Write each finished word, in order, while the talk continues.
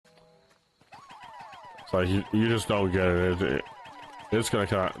It's like you just don't get it. It's gonna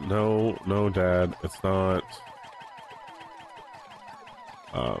come out. No, no, Dad, it's not.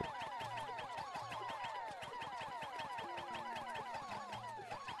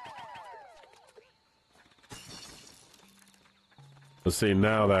 But see,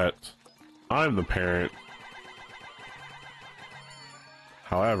 now that I'm the parent,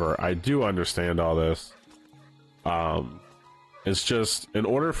 however, I do understand all this. It's just, in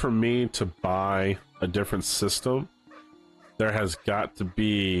order for me to buy a different system, there has got to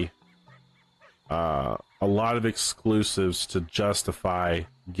be a lot of exclusives to justify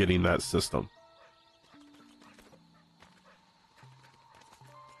getting that system.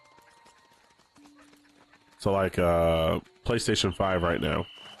 So like PlayStation 5 right now,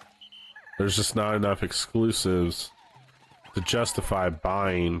 there's just not enough exclusives to justify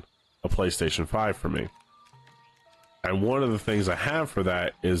buying a PlayStation 5 for me. And one of the things I have for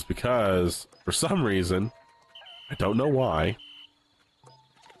that is because, for some reason, I don't know why,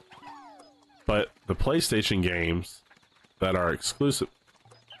 but the PlayStation games that are exclusive...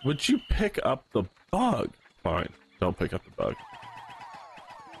 Would you pick up the bug? Fine, don't pick up the bug.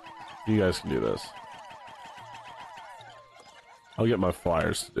 You guys can do this. I'll get my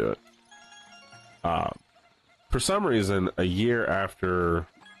flyers to do it. For some reason, a year after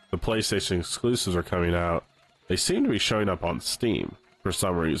the PlayStation exclusives are coming out, they seem to be showing up on Steam for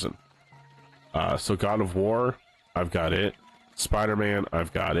some reason. So God of War, I've got it. Spider-Man,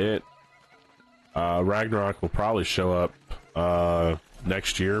 I've got it. Ragnarok will probably show up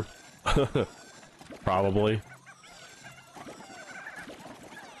next year. Probably.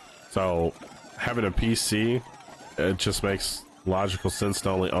 So having a PC, it just makes logical sense to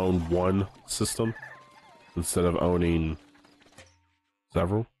only own one system instead of owning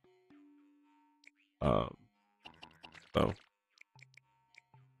several. So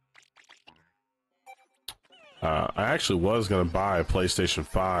I actually was going to buy a PlayStation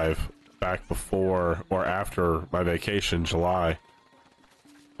 5 back before or after my vacation in July,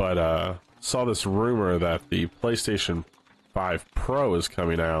 but saw this rumor that the PlayStation 5 Pro is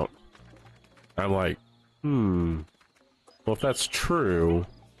coming out. I'm like, well, if that's true,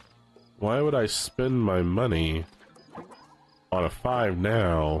 why would I spend my money on a 5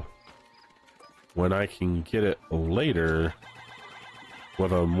 now when I can get it later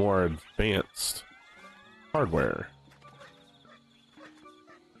with a more advanced hardware?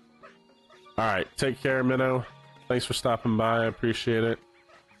 Alright, take care, Minnow. Thanks for stopping by, I appreciate it.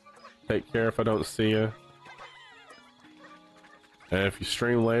 Take care if I don't see you. And if you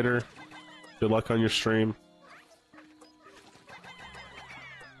stream later, good luck on your stream.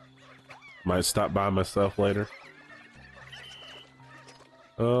 Might stop by myself later.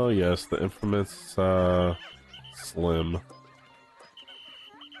 Oh yes, the infamous Slim.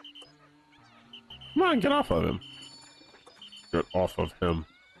 Come on, get off of him. Get off of him.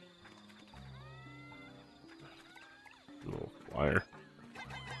 Little flyer.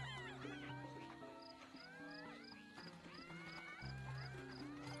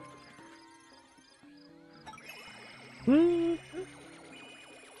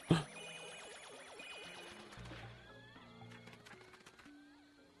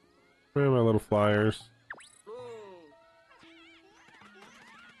 Where are my little flyers?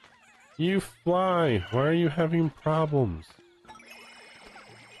 You fly! Why are you having problems?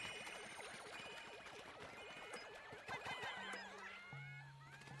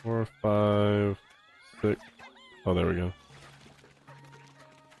 Four, 5, 6. Oh, there we go.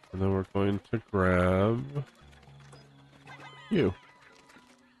 And then we're going to grab you.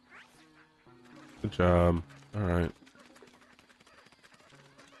 Good job. Alright.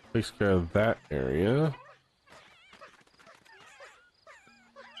 Takes care of that area.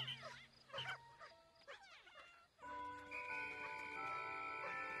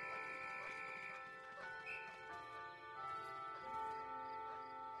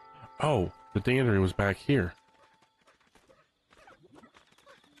 Oh, the Dandery was back here.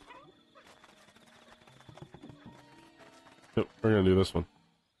 Yep, we're gonna do this one.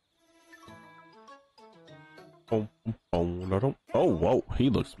 Oh, whoa, he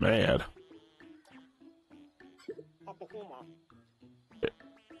looks mad.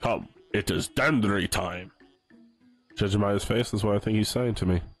 Come, it is Dandery time. Judging by his face, that's what I think he's saying to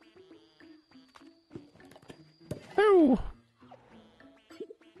me. Ooh.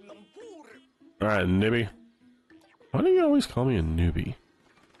 Alright, nibby. Why do you always call me a newbie?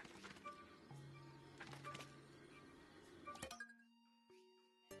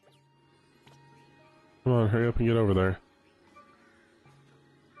 Come on, hurry up and get over there.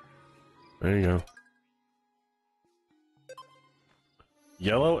 There you go.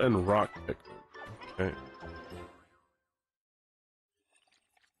 Yellow and rock Pikmin. Okay.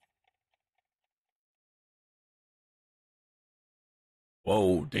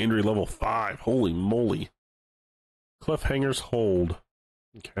 Whoa, Dandery level 5. Holy moly. Cliffhangers hold.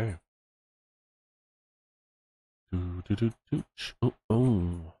 Okay. Oh.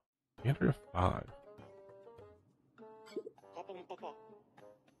 Dandery 5.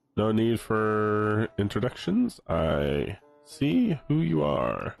 No need for introductions. I see who you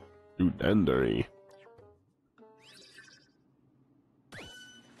are. Dandery.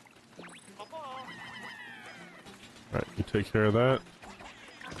 Alright, you take care of that.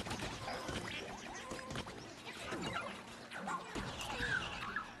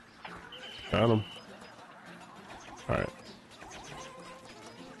 Got him. Alright.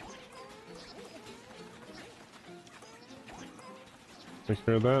 Take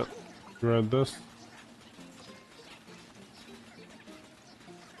care of that. Grab this.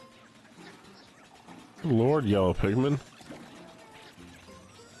 Lord, yellow pigman.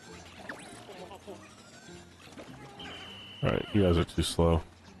 Alright, you guys are too slow.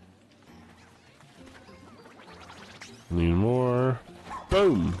 Need more.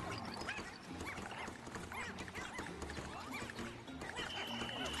 Boom!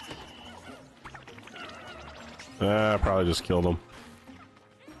 Ah, probably just killed him.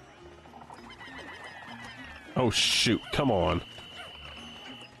 Oh shoot, come on.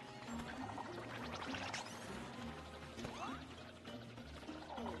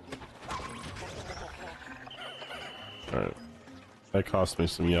 Alright. That cost me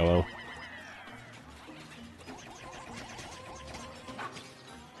some yellow.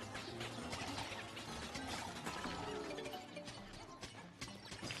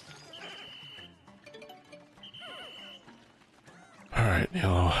 Alright,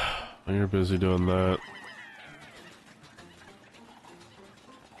 yellow. While you're busy doing that.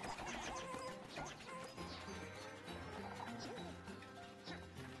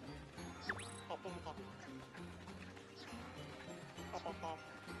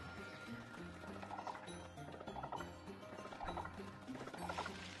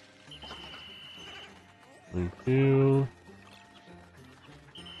 Thank you.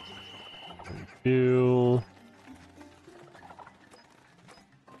 Thank you.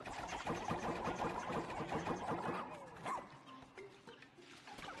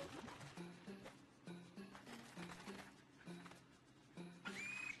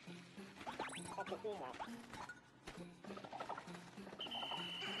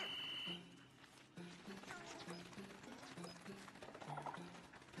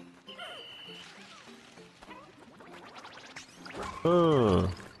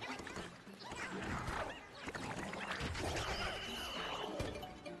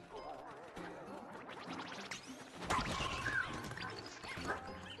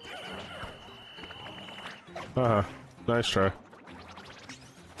 Huh. Nice try.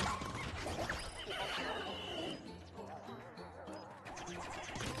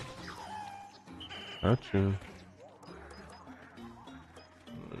 Gotcha.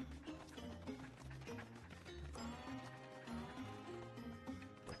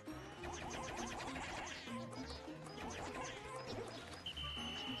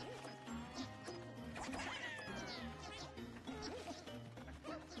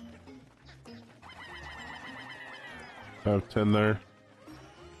 I have 10 there.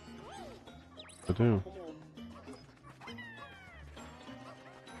 I do.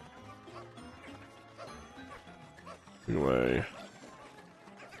 Anyway.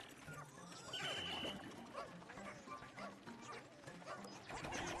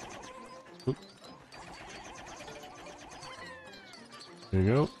 Oop. There you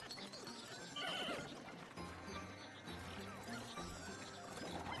go.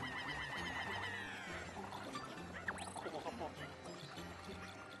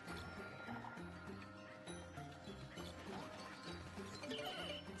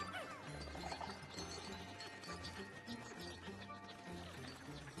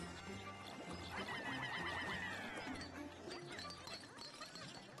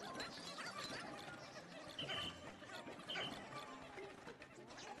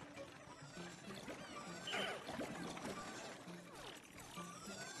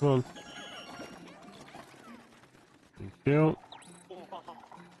 Come on. Thank you.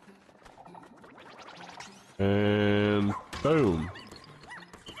 And boom.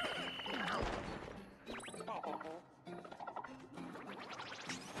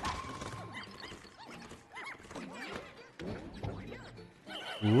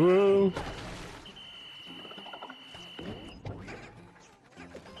 Whoa.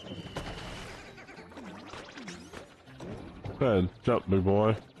 Go ahead, jump, big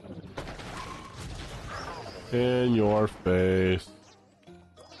boy. In your face.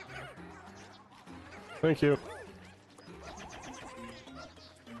 Thank you.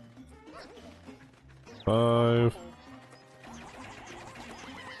 5.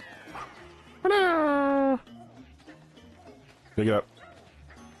 Dig it up.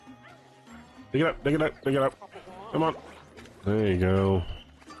 Dig it up, dig it up, dig it up. Come on. There you go.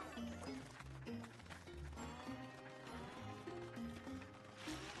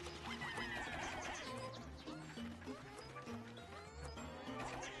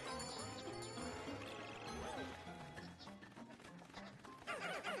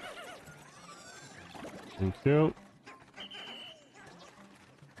 Thank you.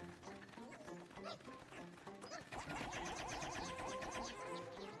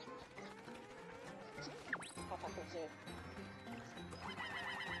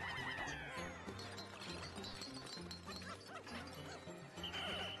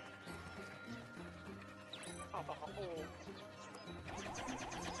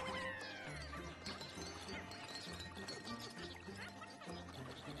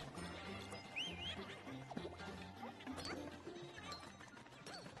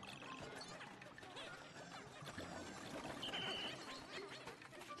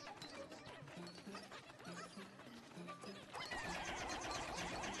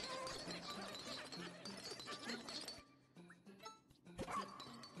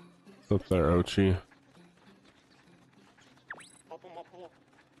 Up there, Ochi.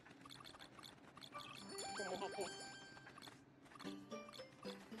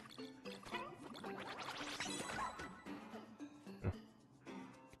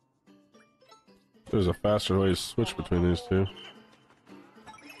 There's a faster way to switch between these two.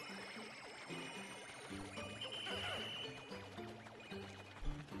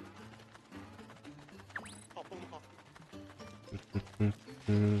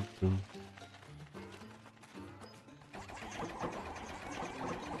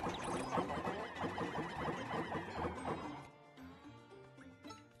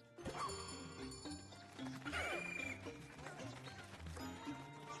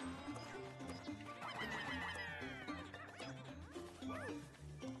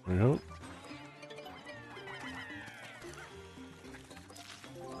 There we go.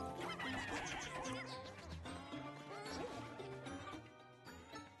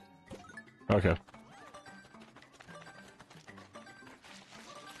 Okay.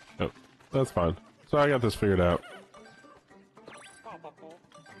 Oh, that's fine. So I got this figured out.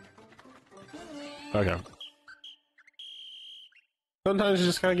 Okay. Sometimes you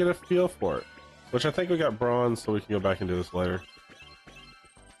just gotta get a feel for it. Which I think we got bronze, so we can go back and do this later.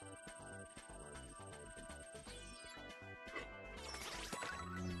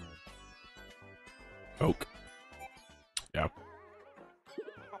 Oak. Yeah.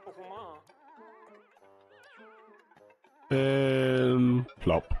 And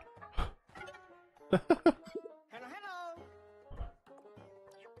plop.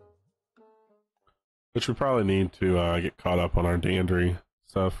 Which we probably need to get caught up on our Dandry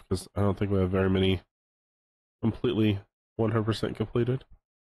stuff, because I don't think we have very many completely 100% completed.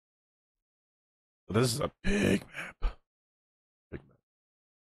 But this is a big map. Big map.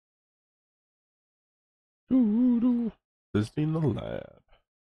 Doo-doo. Visiting the lab.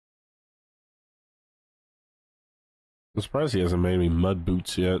 I'm surprised he hasn't made me mud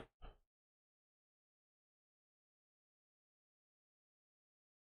boots yet.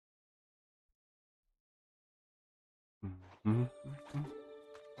 Mm-hmm.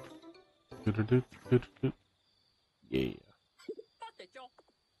 Yeah.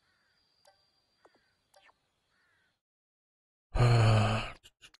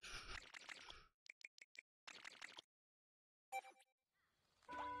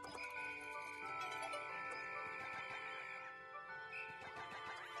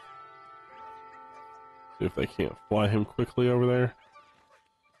 See if they can't fly him quickly over there.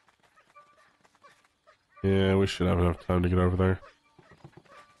 Yeah, we should have enough time to get over there.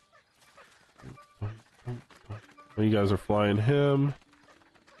 Well, you guys are flying him.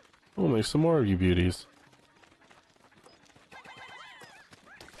 We'll make some more of you beauties.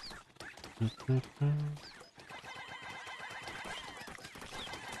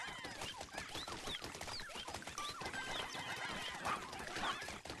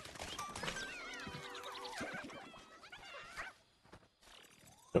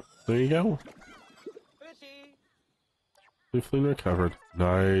 Yep, there you go. Leafling recovered.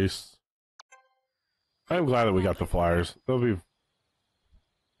 Nice. I'm glad that we got the flyers. They'll be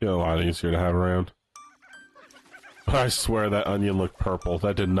a lot easier to have around. I swear that onion looked purple.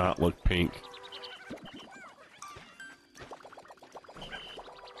 That did not look pink.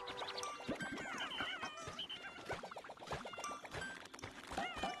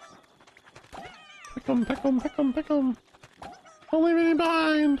 Pick 'em, pick 'em, pick 'em, pick 'em. Don't leave any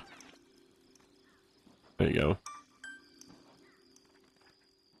behind. There you go.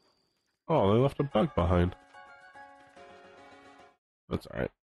 Oh, they left a bug behind. That's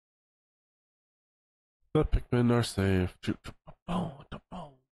alright. The Pikmin are safe. Now,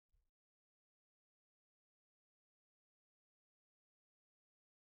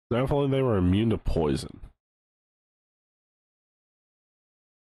 if only they were immune to poison.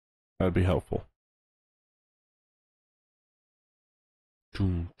 That'd be helpful.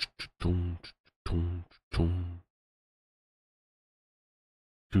 Oh.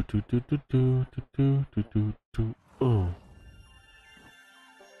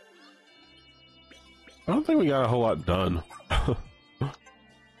 I don't think we got a whole lot done. I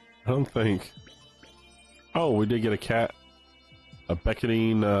don't think. Oh, we did get a cat. A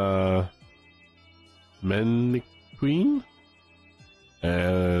beckoning Queen.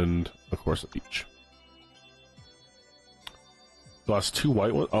 And of course a peach. Lost 2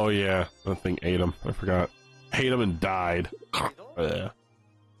 white ones. Oh yeah, that thing ate them. I forgot. Ate them and died.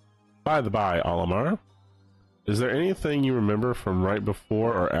 By the by, Olimar, is there anything you remember from right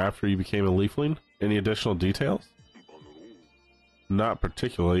before or after you became a leafling? Any additional details? Not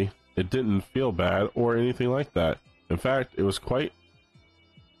particularly. It didn't feel bad or anything like that. In fact, it was quite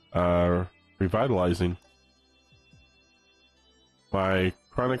revitalizing. My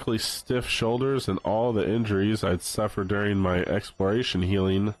chronically stiff shoulders and all the injuries I'd suffered during my exploration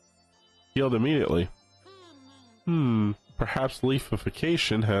healed immediately. Perhaps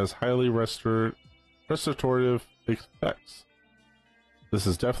leafification has highly restorative effects. This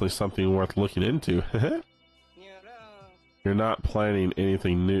is definitely something worth looking into. You're not planning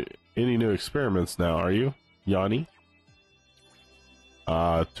any new experiments now, are you, Yanni?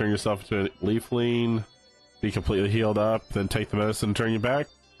 Turn yourself into a leafling, be completely healed up, then take the medicine and turn you back?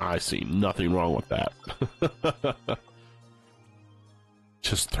 I see nothing wrong with that.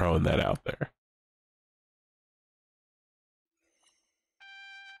 Just throwing that out there.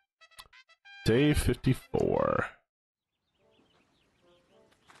 Day 54.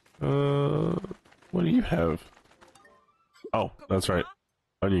 What do you have? Oh, that's right.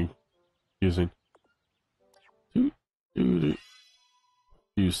 Onion using.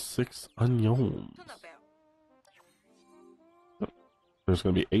 Use 6 onions. There's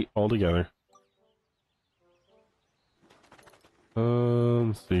gonna be 8 altogether.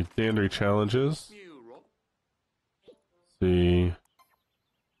 Let's see. Dandry challenges. Let's see.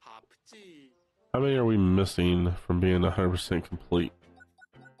 How many are we missing from being 100% complete?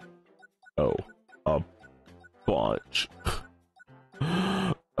 Oh, a bunch.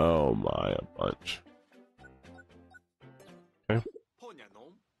 Oh my, a bunch. Okay.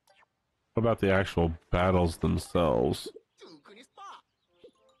 What about the actual battles themselves?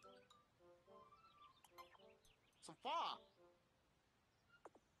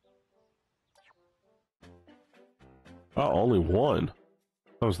 Oh, only one.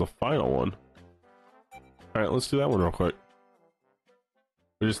 That was the final one. Alright, let's do that one real quick.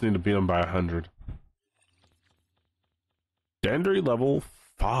 We just need to beat them by 100. Dandry level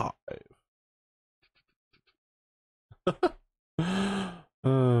 5.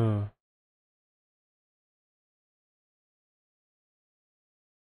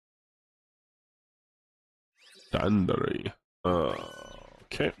 Dandry.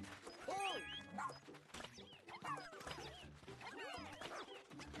 Okay.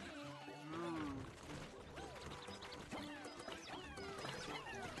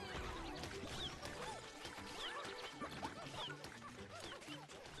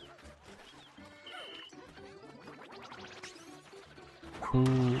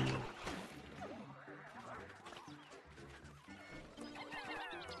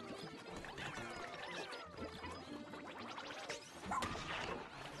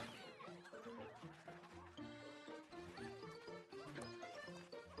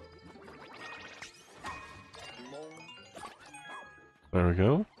 There we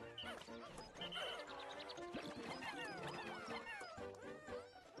go.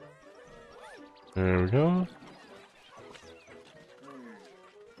 There we go.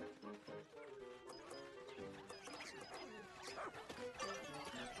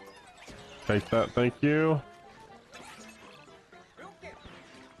 Take that, thank you.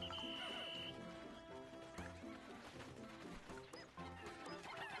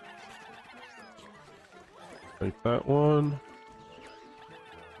 Take that one.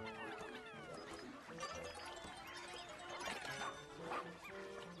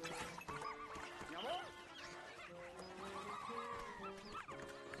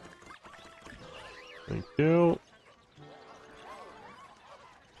 Thank you.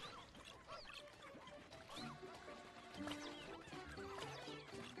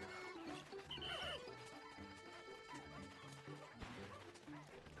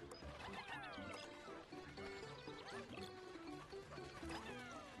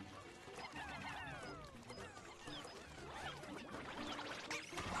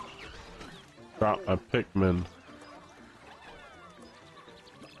 Drop my Pikmin.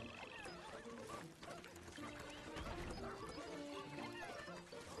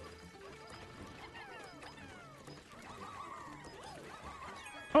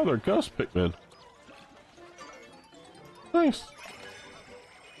 Oh, they're ghost Pikmin. Nice.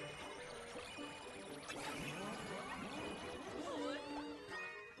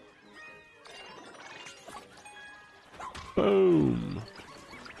 Boom.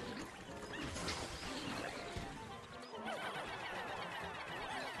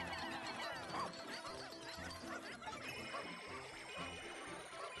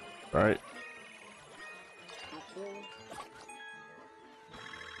 All right.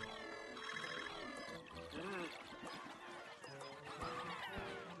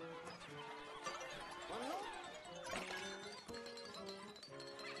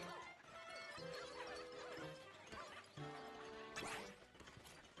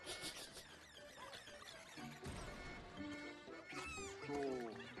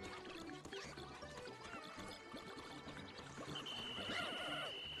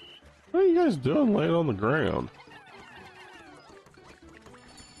 What are you guys doing laying on the ground?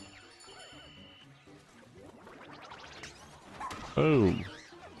 Boom.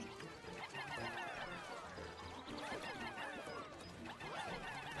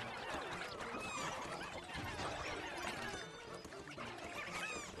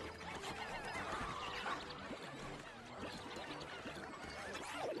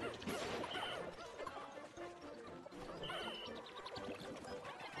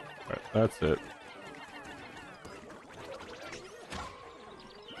 Alright, that's it.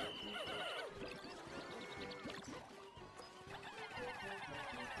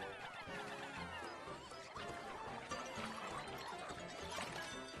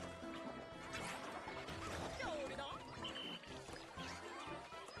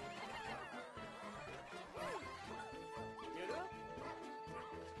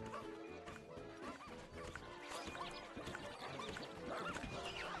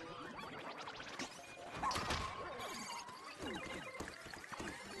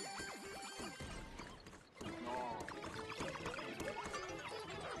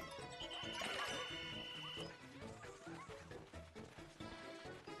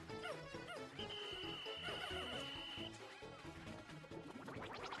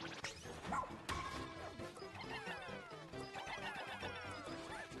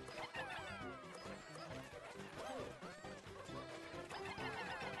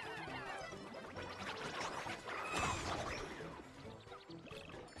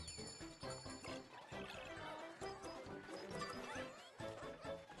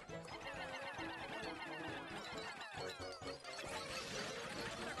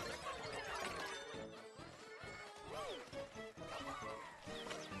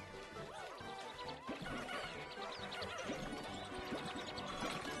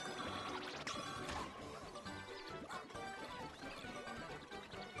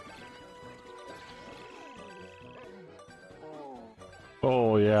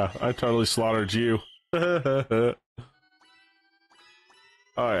 Oh yeah, I totally slaughtered you. Oh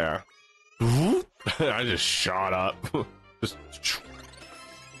yeah. I just shot up. Just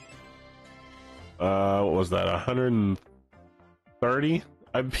what was that? 130?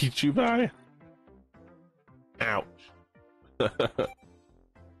 I beat you by? Ouch. I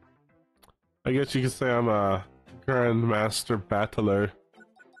guess you could say I'm a grandmaster battler.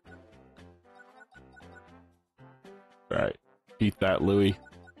 Right. Eat that, Louie.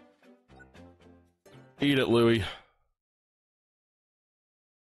 Eat it, Louie.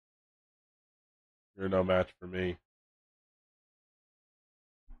 You're no match for me.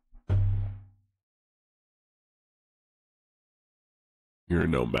 You're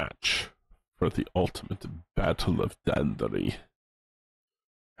no match for the ultimate battle of Dandori.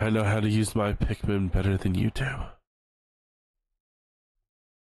 I know how to use my Pikmin better than you do.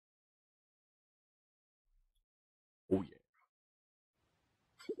 Oh yeah.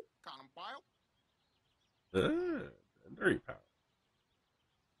 Dandori power.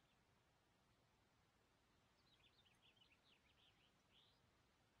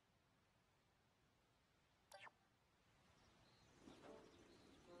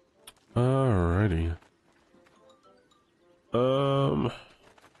 Alrighty.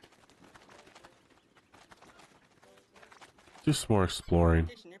 Do some more exploring.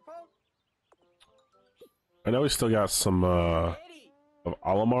 I know we still got some of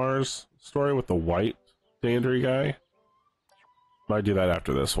Alamar's story with the white Dandori guy. Might do that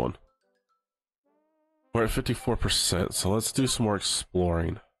after this one. We're at 54%, so let's do some more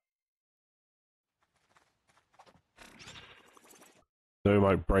exploring. Then we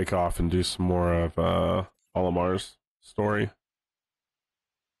might break off and do some more of Olimar's story.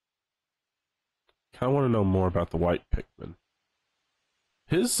 Kind of want to know more about the white Pikmin.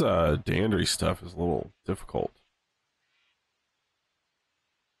 His Dandry stuff is a little difficult.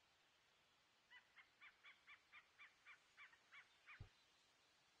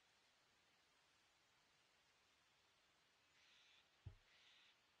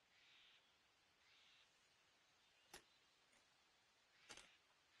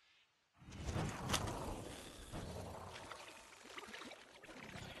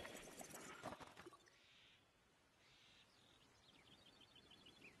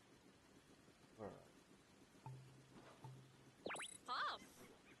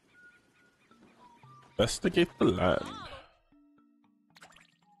 Investigate the land.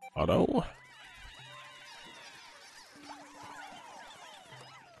 Auto.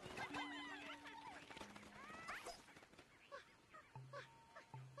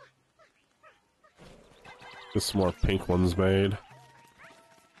 Get some more pink ones made.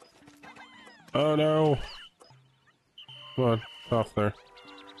 Oh no! Come on, off there.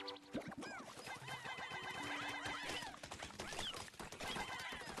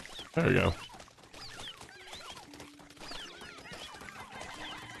 There we go.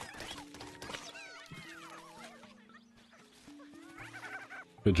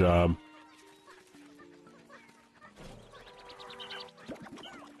 Good job.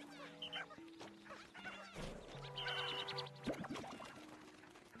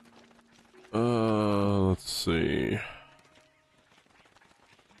 Let's see.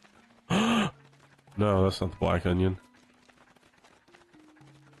 No, that's not the black onion.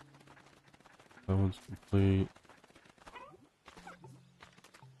 That one's complete.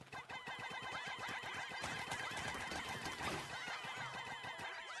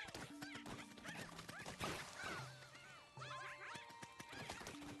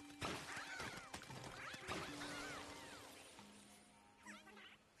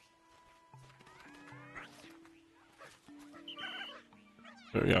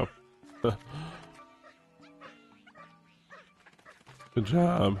 There we go. Good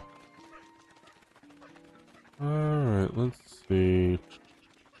job. Alright, let's see.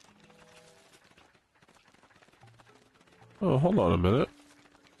 Oh, hold on a minute.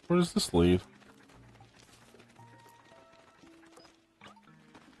 Where does this lead?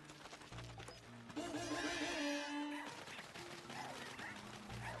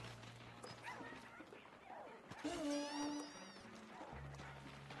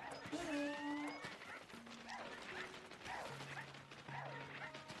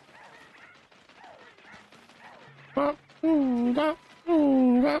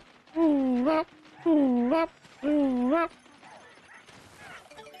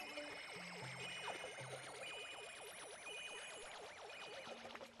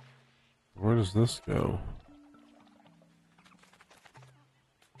 Where does this go?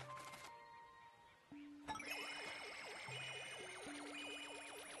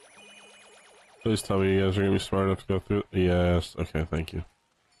 Please tell me you guys are gonna be smart enough to go through it. Yes. Okay, thank you.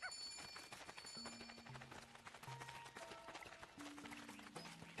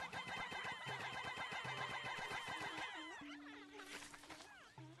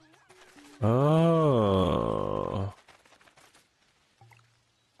 Oh.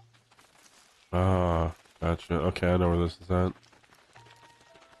 Ah, gotcha. Okay, I know where this is at.